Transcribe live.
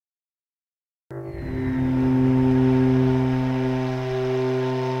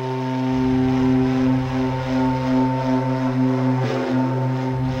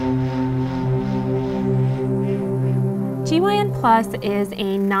GYNplus is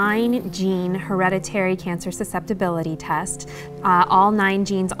a 9-gene hereditary cancer susceptibility test. All 9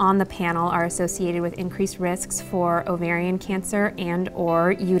 genes on the panel are associated with increased risks for ovarian cancer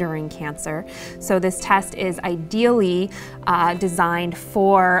and/or uterine cancer. So this test is ideally designed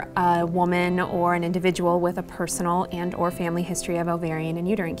for a woman or an individual with a personal and/or family history of ovarian and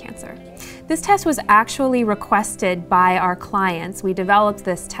uterine cancer. This test was actually requested by our clients. We developed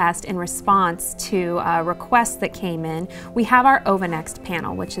this test in response to requests that came in. We have our OvaNext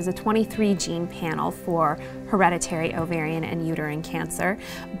panel, which is a 23-gene panel for hereditary ovarian and uterine cancer,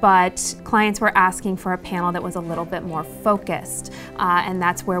 but clients were asking for a panel that was a little bit more focused, and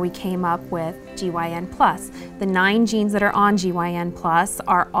that's where we came up with GYNplus. The 9 genes that are on GYNplus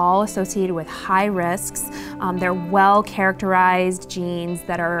are all associated with high risks. They're well-characterized genes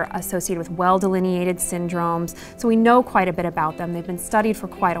that are associated with well-delineated syndromes, so we know quite a bit about them. They've been studied for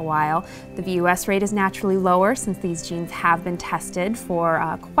quite a while. The VUS rate is naturally lower since these genes have been tested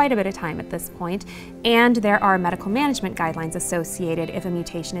for quite a bit of time at this point, and there are medical management guidelines associated if a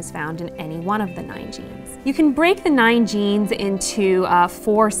mutation is found in any one of the 9 genes. You can break the 9 genes into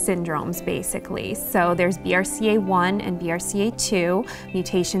 4 syndromes, basically. So there's BRCA1 and BRCA2,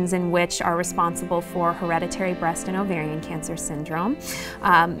 mutations in which are responsible for hereditary breast and ovarian cancer syndrome.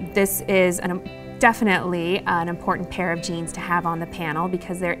 This is definitely an important pair of genes to have on the panel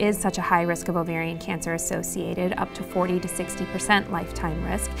because there is such a high risk of ovarian cancer associated, up to 40 to 60% lifetime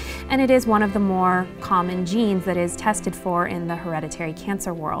risk, and it is one of the more common genes that is tested for in the hereditary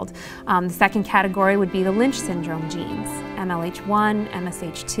cancer world. The second category would be the Lynch syndrome genes, MLH1,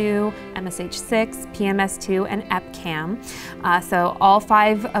 MSH2, MSH6, PMS2, and EPCAM. So all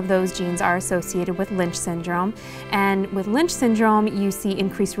 5 of those genes are associated with Lynch syndrome, and with Lynch syndrome you see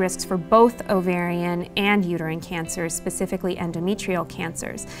increased risks for both ovarian and uterine cancers, specifically endometrial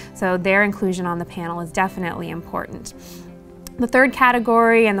cancers. So their inclusion on the panel is definitely important. The third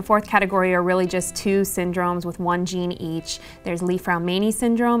category and the fourth category are really just 2 syndromes with 1 gene each. There's Li-Fraumeni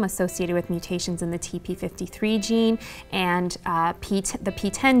syndrome associated with mutations in the TP53 gene, and the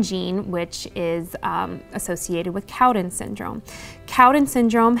PTEN gene, which is associated with Cowden syndrome. Cowden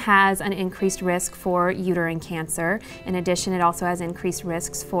syndrome has an increased risk for uterine cancer. In addition, it also has increased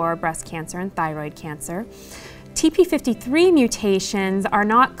risks for breast cancer and thyroid cancer. TP53 mutations are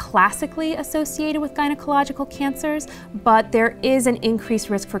not classically associated with gynecological cancers, but there is an increased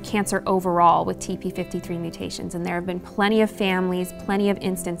risk for cancer overall with TP53 mutations, and there have been plenty of families, plenty of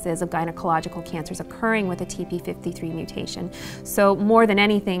instances of gynecological cancers occurring with a TP53 mutation. So more than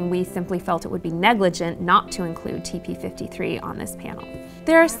anything, we simply felt it would be negligent not to include TP53 on this panel.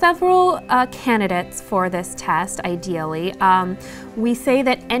 There are several candidates for this test, ideally. We say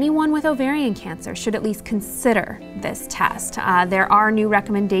that anyone with ovarian cancer should at least consider this test. There are new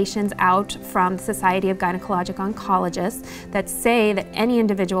recommendations out from the Society of Gynecologic Oncologists that say that any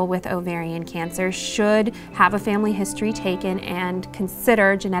individual with ovarian cancer should have a family history taken and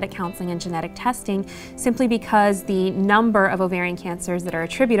consider genetic counseling and genetic testing, simply because the number of ovarian cancers that are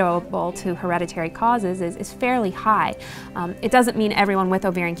attributable to hereditary causes is fairly high. It doesn't mean everyone with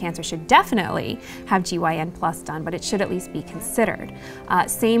ovarian cancer should definitely have GYNplus done, but it should at least be considered.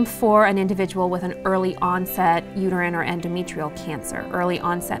 Same for an individual with an early onset uterine or endometrial cancer, early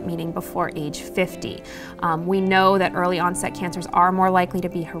onset meaning before age 50. We know that early onset cancers are more likely to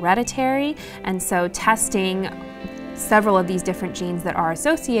be hereditary, and so testing several of these different genes that are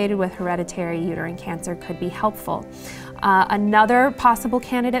associated with hereditary uterine cancer could be helpful. Another possible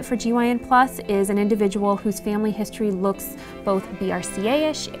candidate for GYNplus is an individual whose family history looks both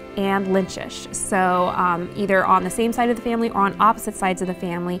BRCA-ish and Lynch-ish. So either on the same side of the family or on opposite sides of the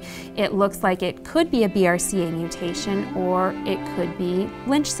family, it looks like it could be a BRCA mutation or it could be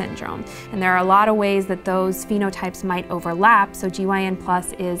Lynch syndrome. And there are a lot of ways that those phenotypes might overlap, so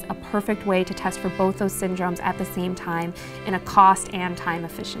GYNplus is a perfect way to test for both those syndromes at the same time in a cost and time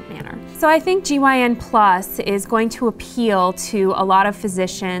efficient manner. So I think GYNplus is going to appeal to a lot of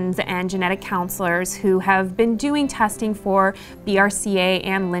physicians and genetic counselors who have been doing testing for BRCA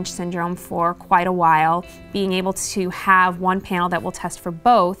and Lynch syndrome for quite a while, being able to have one panel that will test for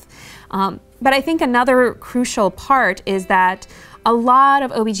both. But I think another crucial part is that a lot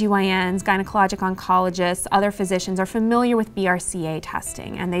of OBGYNs, gynecologic oncologists, other physicians are familiar with BRCA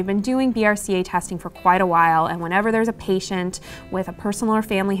testing, and they've been doing BRCA testing for quite a while, and whenever there's a patient with a personal or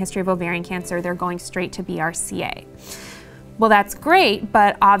family history of ovarian cancer, they're going straight to BRCA. Well, that's great,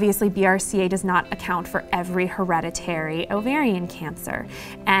 but obviously BRCA does not account for every hereditary ovarian cancer.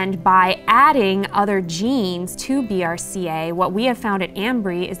 And by adding other genes to BRCA, what we have found at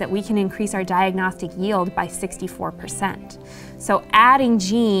Ambry is that we can increase our diagnostic yield by 64%. So adding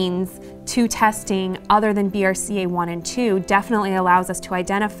genes BRCA2 testing other than BRCA1 and 2 definitely allows us to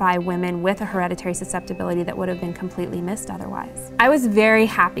identify women with a hereditary susceptibility that would have been completely missed otherwise. I was very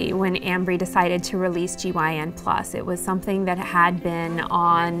happy when Ambry decided to release GYNplus. It was something that had been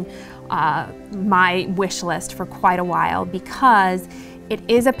on my wish list for quite a while because it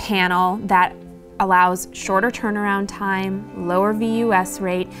is a panel that allows shorter turnaround time, lower VUS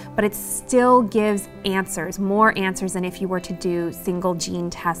rate, but it still gives answers, more answers than if you were to do single gene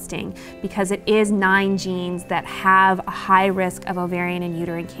testing, because it is 9 genes that have a high risk of ovarian and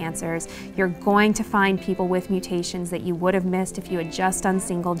uterine cancers. You're going to find people with mutations that you would have missed if you had just done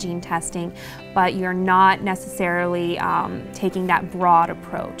single gene testing, but you're not necessarily taking that broad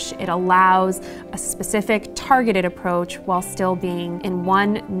approach. It allows a specific targeted approach while still being in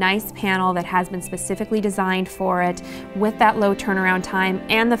one nice panel that has been specifically designed for it, with that low turnaround time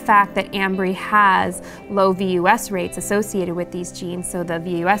and the fact that Ambry has low VUS rates associated with these genes, so the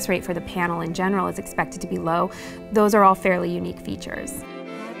VUS rate for the panel in general is expected to be low. Those are all fairly unique features.